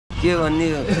के भन्ने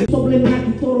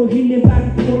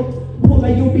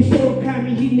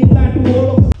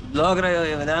ब्लग रह्यो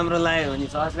राम्रो लाग्यो भने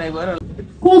सब्स्क्राइब गर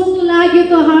कस्तो लाग्यो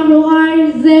त हाम्रो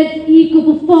RZE को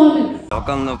परफर्मेन्स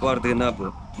ढकल्न पर्दैन पो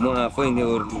म आफै नै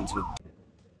ओर्लिन्छु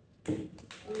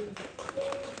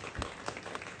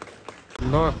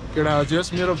ल केटा हजुर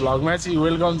मेरो भ्लगमा चाहिँ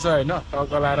वेलकम छ हैन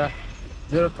टकलाएर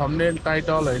मेरो थम्बनेल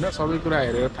टाइटल हैन सबै कुरा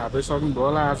हेरेर थाहा पाइसक्नुभयो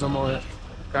होला आज म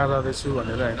कहाँ जाँदैछु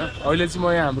भनेर हैन अहिले चाहिँ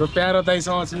म यहाँ हाम्रो प्यारो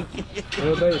दाइसँग छु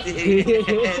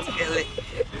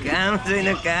काम छैन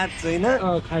काट छैन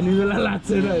खाने बेला लाग्छ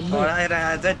पढाएर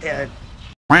आज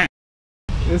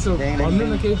यसो भन्नु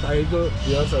न केही भाइको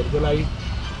भ्युअर्सहरुको लागि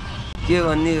के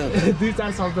भन्ने दुई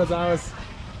चार शब्द जाओस्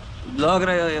ब्लग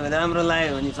रह्यो राम्रो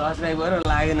लाग्यो भने सब्स्क्राइब गर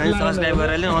लागेन भने सब्स्क्राइब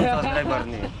गरेर अनसब्स्क्राइब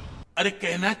गर्ने अरे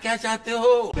कहना क्या चाहते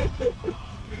हो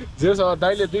जे छ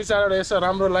दाइले दुई चारवटा यसो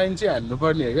राम्रो लाइन चाहिँ हान्नु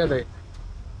पर्ने हो क्या दाइ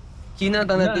किन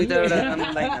त दुई चारवटा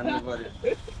राम्रो लाइन हान्नु पर्यो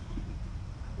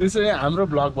यसो यहाँ हाम्रो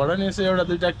भ्लगबाट नि यसो एउटा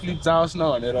दुईटा क्लिप जाओस् न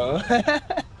भनेर हो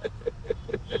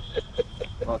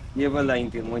के पो लाइन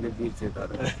थियो मैले बिर्सेँ तर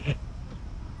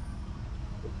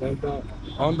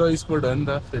अन द स्पोट हो नि त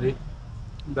फेरि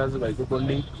दाजुभाइको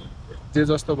बोन्डिङ जे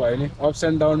जस्तो भयो नि अप्स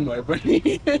एन्ड डाउन भए पनि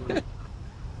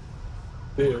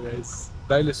त्यही हो गाइस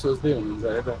दाइले सोच्दै हुनुहुन्छ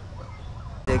है त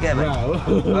क्या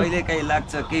कहिले काहीँ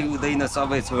लाग्छ केही हुँदैन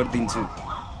सबै छोडिदिन्छु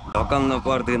ढकल्न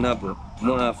पर्दैन पो म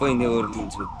आफै नै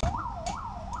ओर्लिन्छु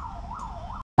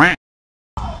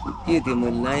के थियो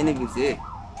मैले लाइनै बिर्सेँ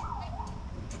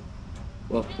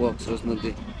पक पक सोच्नु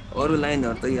थिएँ अरू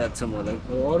लाइनहरू त याद छ मलाई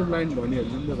अरू लाइन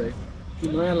भनिहाल्नु नि त भाइ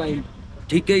नयाँ लाइन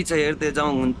ठिकै छ हेर्दै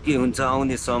जाउँ के हुन्छ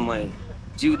आउने समय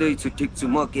जिउँदैछु ठिक छु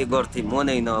म के गर्थेँ म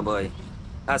नै नभए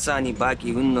आशा नि बाँकी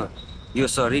हुन्न यो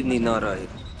शरीर नि नरहे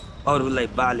अरूलाई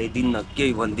बाले दिन्न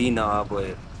केही भन्दिनँ अब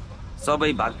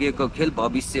सबै भाग्यको खेल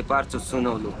भविष्य पार्छु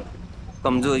सुनौलो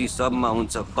कमजोरी सबमा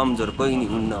हुन्छ कमजोर कोही नि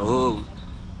हुन्न हो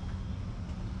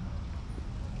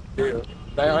त्यही हो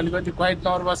दाइ अलिकति क्वाइट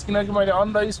नर्भस किनकि मैले अन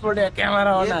द स्पोट यहाँ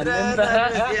क्यामेरा अन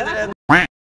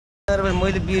हाल्ने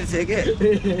मैले बिर्सेँ के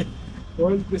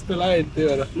त्यस्तो लाग्यो त्यही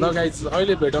भएर ल गाइस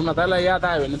अहिले भेटौँ न दाइलाई याद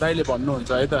आयो भने दाइले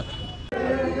भन्नुहुन्छ है त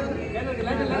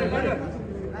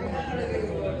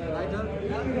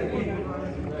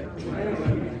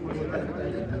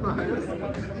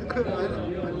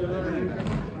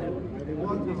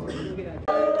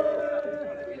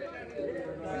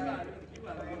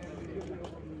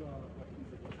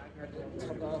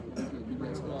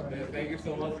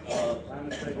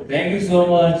Thank you so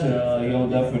much,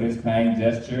 Yodda, for this kind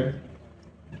gesture.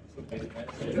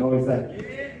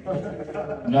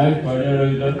 Nice partner,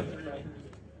 Yodda.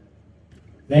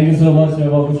 Thank you so much,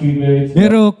 Shreepech.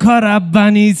 मेरो खराब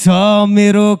बानी छ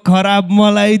मेरो खराब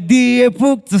मलाई दिए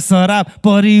पुग्छ शराब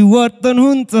परिवर्तन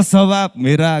हुन्छ स्वभाव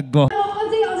मेरा अझै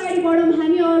अगाडि बढौँ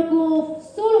हामी अर्को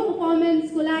सोलो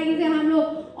परफर्मेन्सको लागि चाहिँ हाम्रो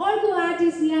अर्को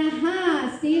आर्टिस्ट यहाँ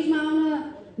स्टेजमा आउन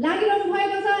लागिरहनु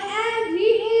भएको छ and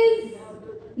he is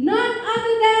none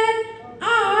other than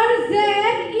RZE.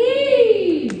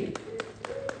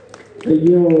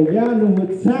 Yo, y'all know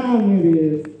what time it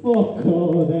is. Fuck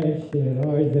all that shit,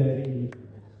 RZE.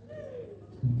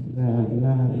 Nah.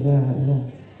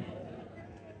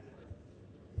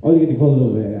 अलिकति खल्लो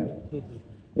भयो यार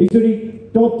एकचोटि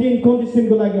टप 10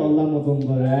 कन्टेस्टेन्टको लागि हल्ला मचाउनु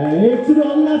पर्यो एकचोटि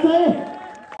हल्ला छ है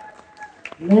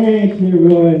nice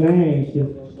bro nice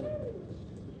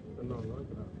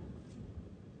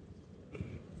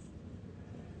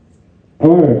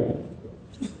alright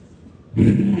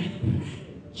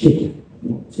chicken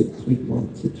 1 2 3 1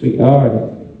 2 3 alright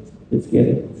let's get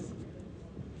it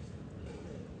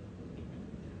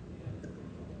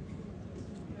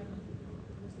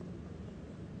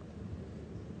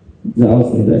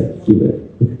awesome day keep it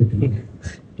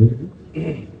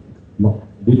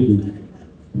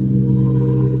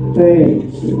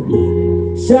thanks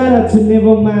shout out to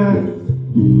Nevermind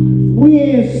we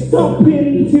ain't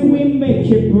stopping till we make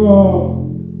it bro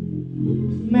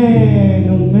man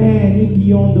oh man he be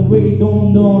on the way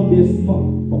don't on this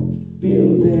motherfucking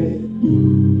building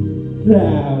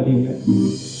rowdy man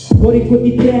Gori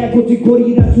track,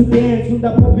 gori rachu dance Sunda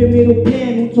pobe mero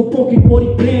plan, unso poki pori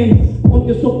plan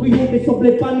Onde soku yonde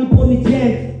soble pani poni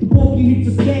jam Tu poki hits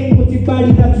a slang, gori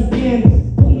bari rachu dance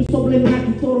Onde soble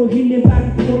maki toro hine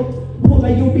baki toro Pola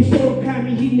yobi shoro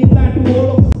kami hine baki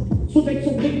olo So that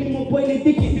so big mo poile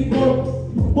deki di koro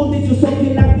Onde jo soki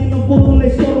lagde no boto le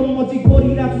soro Moji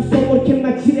gori rachu sobor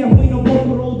kema chile hui no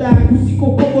boto roda Physco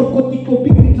kobor koti ko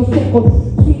bigri jo sokor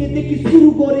Sune deki suru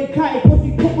gore kai koti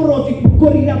koboroji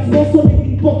Gori rachu noso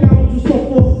lekin poka onju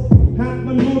sofo Hat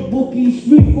my notebook in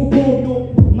street ko kodo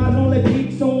Marron le beat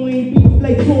song in beat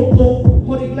like toto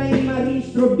Horik line ma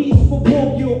ristro disco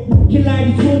भोग्यो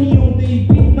खेलाडी Sony आउँदै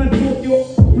बिटमा जोड्यो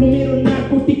flow मेरो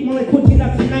narcotic मलाई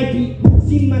खोजिरहेको छ nightie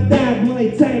cinema दाग मलाई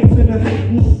चाहिएको छैन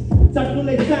हाइटनी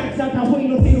चाट्नुलाई चाक चाटा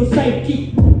होइन तेरो साइड किक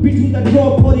बिटुदा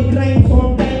ड्रप गरे ग्राइन्ड अन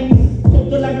टाइम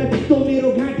शब्द लाग्ला तितो मेरो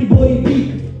घाँटी भरि पिक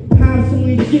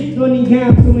हारसँगै जित गर्ने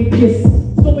घामसँगै केस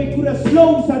सबै कुरा स्लो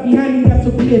साथी हानिरहेको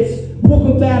छ प्लेस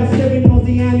मोको ब्यार 7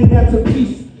 नजै हानिरहेको छ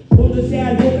पिस बन्द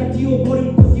स्याहार बोका थियो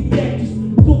गऱ्यौँ कति प्र्याक्टिस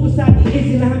सोको साथी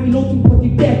एजेल हामी लाउँछौँ कति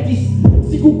प्र्याक्टिस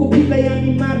सिकुको बिटलाई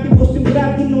हामी मार्दै बस्यौँ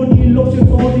रात दिन अनि लक्ष्य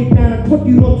छ अझै टाढा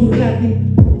खटिरहन्छु रात दिन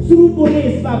सुरुको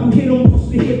रेस बाबु हेरौँ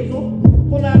कसले हेप्छ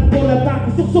कोला कोला बाको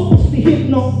सक्छ कसले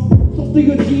हेप्न सक्छ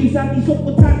यो जिउ साथी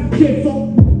सबको छाती छेड्छ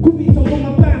खुबी छ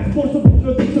ममा 5 वर्षभित्र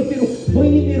देख्छ तेरो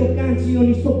बहिनी मेरो कान्छी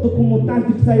अनि शब्दको म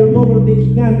तान्त्रिक चाहियो डरदेखि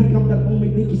गान्धी कामदार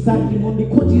कमैदेखि साथी मनले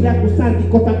खोजिरहेको शान्ति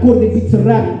कता कोर्दै बित्छ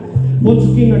रात भन्छु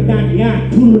किन डाँडी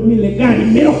ठुलो निले गाडी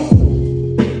मेरो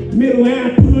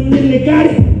ठुलो निले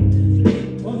गाडी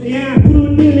अझै ठुलो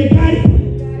निले गाडी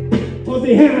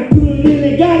अझै ठुलो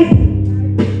निले गाडी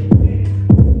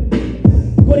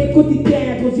गरेको ती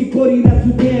त्यहाँ पछि गरिरहेको छु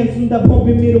ध्यान सुन्दा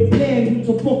भव्य मेरो प्लान हुन्छ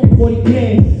पकेट बढी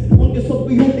ग्रान्ड अन्त्य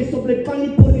सबै एउटै सबलाई पानी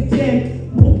पर्ने च्यान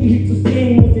मोकी हिट्छ स्ट्याङ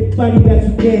म चाहिँ पाडिरहेको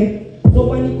छु ध्यान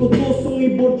जवानीको जोससँगै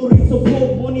बढ्दो रहेछ भोग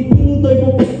अनि दिनु दैव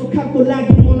कस्तो खालको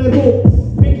लाग्यो मलाई रोग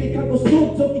बेग्लै खालको सोच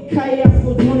जति खाए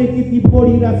आफ्नो झनै त्यति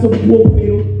बढिरहेको छ भोग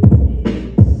मेरो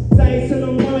चाहिएन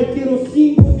मलाई तेरो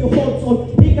सिनको त्यो हलचल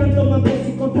एकान्तमा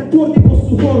बसी कथा कोर्दै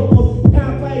बस्छु हरपल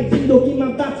थाहा पाए जिन्दगीमा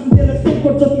बाँच्नु त्यसलाई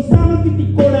सङ्कट जति सानो त्यति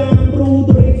कडा हाम्रो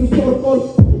हुँदो रहेछ सर्कल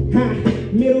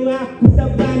मेरो आँख खुट्टा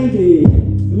बाँधिदे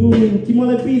कि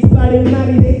मलाई बिच बारे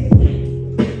मारिदे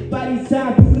बारी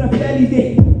साथ कुरा फ्यालिदे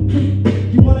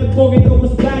कि मलाई बगेको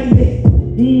बस बारिदे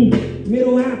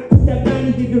मेरो आँख खुट्टा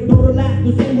बाँधिदे त्यो डर लाग्दो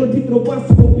जङ्गलभित्र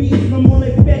बाँसको बिचमा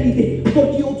मलाई फ्यालिदे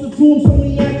पर्खिआउँछु जुनसँग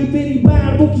यानी बेरी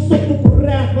बार बोकी सक्दो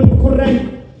रात पनि खरानी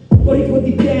गरेको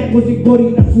ती त्यहाँ खोजी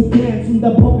गरिरहेको छु ध्यान सुन्दा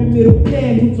भव्य मेरो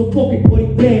प्लान हुन्छ पकेट भरि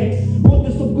ग्रान्ड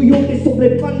अन्त्य सबको एउटै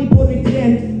सबलाई पाल्ने पर्ने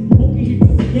ध्यान बोकी हिट्छ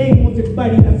ग्याङ म चाहिँ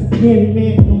बाडिरहेको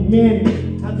छु म्यान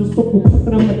आज सबको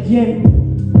खतरामा ज्यान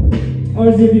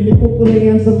RZEले कोकोलाई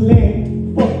answer land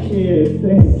Fuck yeah,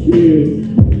 thank you.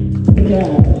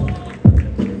 Yeah.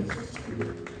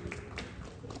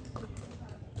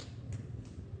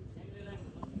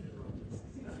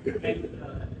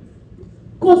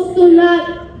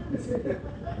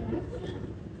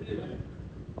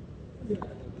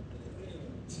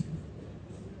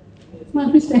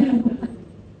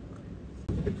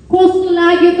 कस्तो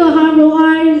लाग्यो त हाम्रो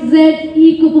RZE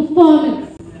को पर्फर्मेन्स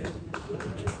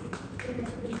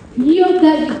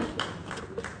Yodda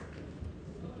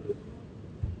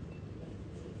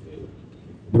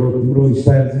Bro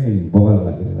style चाहिँ बवाल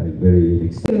लाग्यो like very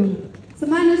unique. So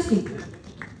Manashji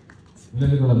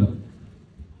मैले त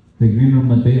त्यो ग्रिन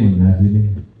रुममा त्यही भनिरहेको थिएँ नि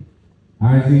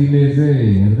RZEले चाहिँ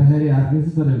हेर्दाखेरि आफै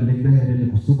चाहिँ तर लेख्दाखेरि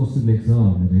कस्तो कस्तो लेख्छ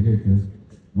भनेर के थियो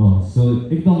सो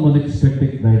एकदम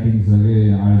अनएक्सपेक्टेड राइटिङ छ के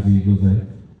RZEको चाहिँ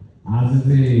आज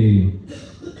चाहिँ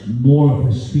more of a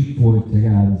street poet थियो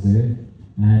क्या आज चाहिँ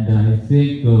एन्ड आई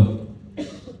थिङ्क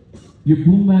यो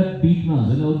बुममा बिटमा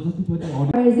हुन्छ नि अरू जति पनि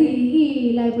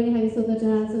RZEलाई पनि हामी सोध्न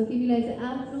चाहन्छौँ तिमीलाई चाहिँ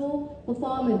आफ्नो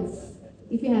performance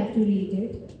if you have to read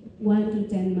it 1 to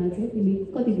 10 मा चाहिँ तिमी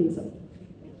कति दिन्छौ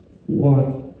 1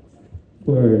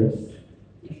 first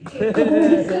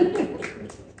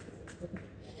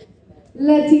ल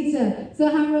ठिक छ सो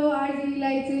हाम्रो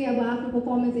RZEलाई चाहिँ अब आफ्नो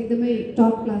पर्फर्मेन्स एकदमै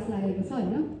टप क्लास लागेको छ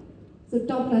हैन सो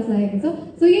टप क्लास लागेको छ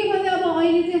सो यही भन्दा अब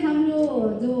अहिले चाहिँ हाम्रो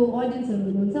जो अडियन्सहरु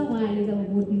हुनुहुन्छ उहाँहरूले चाहिँ अब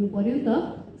भोट दिनु पर्यो नि त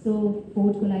सो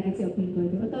भोटको लागि चाहिँ अपिल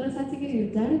गरिदियो तर साच्चै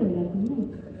जाडो भइरहेको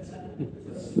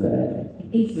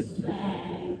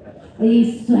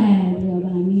अब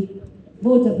हामी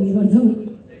भोट अपिल गर्छौँ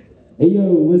Hey yo,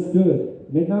 what's good?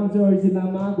 My name is RZE.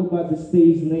 I'm about the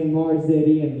stage name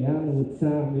RZE and you know what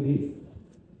time it is.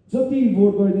 जति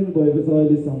भोट गरिदिनु भएको छ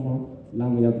अहिलेसम्म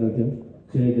लामो यात्रा थियो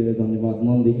धेरै धेरै धन्यवाद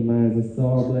मनदेखि माया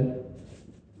सबलाई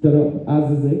तर आज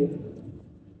चाहिँ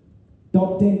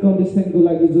टप 10 कन्टेस्टेन्टको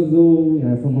लागि जो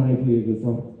यहाँसम्म आइपुगेको छ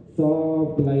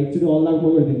सबको लागि एकचोटि हल्ला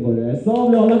गरिदिनु पऱ्यो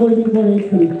सबले हल्ला गरिदिनु पऱ्यो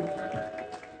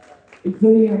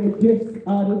एकचोटि हाम्रो गेस्ट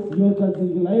आर्टिस्ट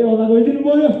योद्धाजीको लागि हल्ला गरिदिनु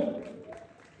पऱ्यो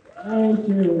थ्याङ्क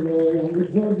यू हाम्रो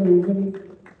जजहरू पनि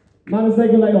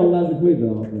मानसाईको लागि हल्ला चाहिँ खोइ त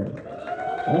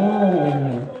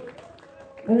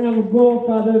अनि अब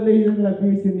godfather लेख्नुलाई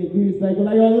बिर्सिने गिरिसको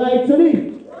लागि हल्ला एकचोटि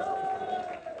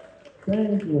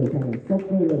थ्याङ्क यू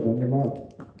सबैलाई धन्यवाद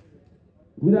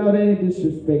विदाउट एनी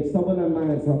डिसरेस्पेक्ट सबैलाई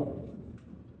माया छ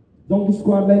जङ्की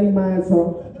स्क्वाडलाई नि माया छ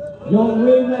यङ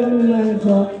वेभलाई पनि माया छ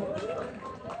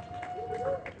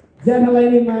ज्याठालाई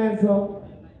नि माया छ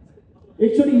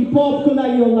एकचोटि हिपहपको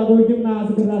लागि हल्ला गरिदिउँ न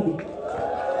आजको राति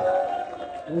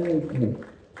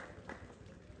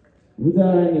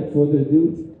Without any further ado,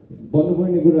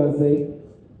 भन्नुपर्ने कुरा चाहिँ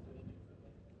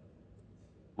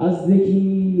आजदेखि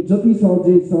जति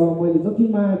सजिलो छ मैले जति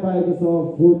माया पाएको छ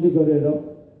भोटले गरेर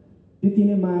त्यति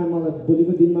नै माया मलाई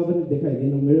भोलिको दिनमा पनि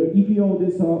देखाइदिनु मेरो इपी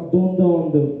आउँदैछ डोन्ट अन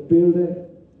द बिल्डिङ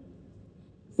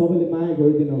सबैले माया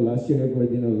गरिदिनु होला सेयर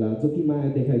गरिदिनु होला जति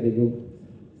माया देखाइदिएको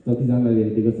जतिजनाले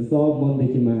हेरिदिएको छ सब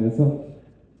मनदेखि माया छ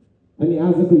अनि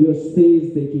आजको यो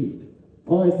स्टेजदेखि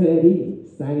RZE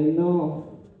signing off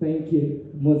thank you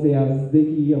म चाहिँ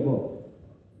आजदेखि अब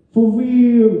for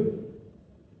real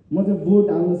म चाहिँ भोट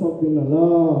हाल्न सक्दिनँ ल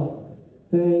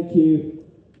थ्याङ्क यू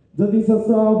जति छ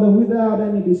सब विदाउट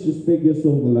एनी डिसरेस्पेक्ट यो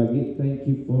सोको लागि थ्याङ्क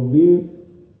यू फर रियल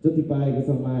जति पाएको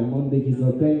छ माया मनदेखि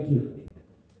छ थ्याङ्क यू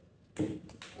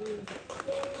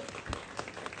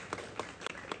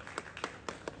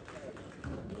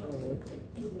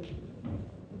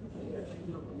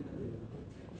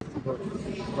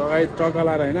लगायत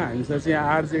टकलाएर होइन हामीसँग चाहिँ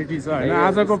RZE छ होइन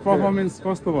आजको पर्फर्मेन्स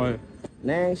कस्तो भयो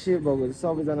नेक्स्ट शिफ्ट भएको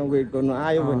सबैजना वेट गर्नु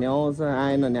आयो भने आउँछ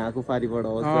आएन भने हाकु फारीबाट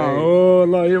आउँछ हो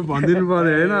ल यो भनिदिनु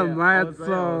पर्यो होइन माया छ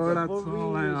एउटा छ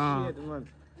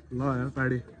ल यार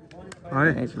पाडी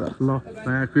है ल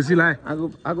खुसी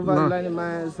लाग्यो आगु फारीलाई नि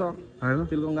माया छ हैन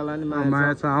तिलगङ्गालाई नि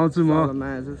माया छ आउँछु म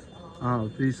माया छ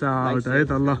पिस आउट है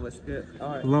त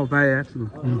ल बाई यार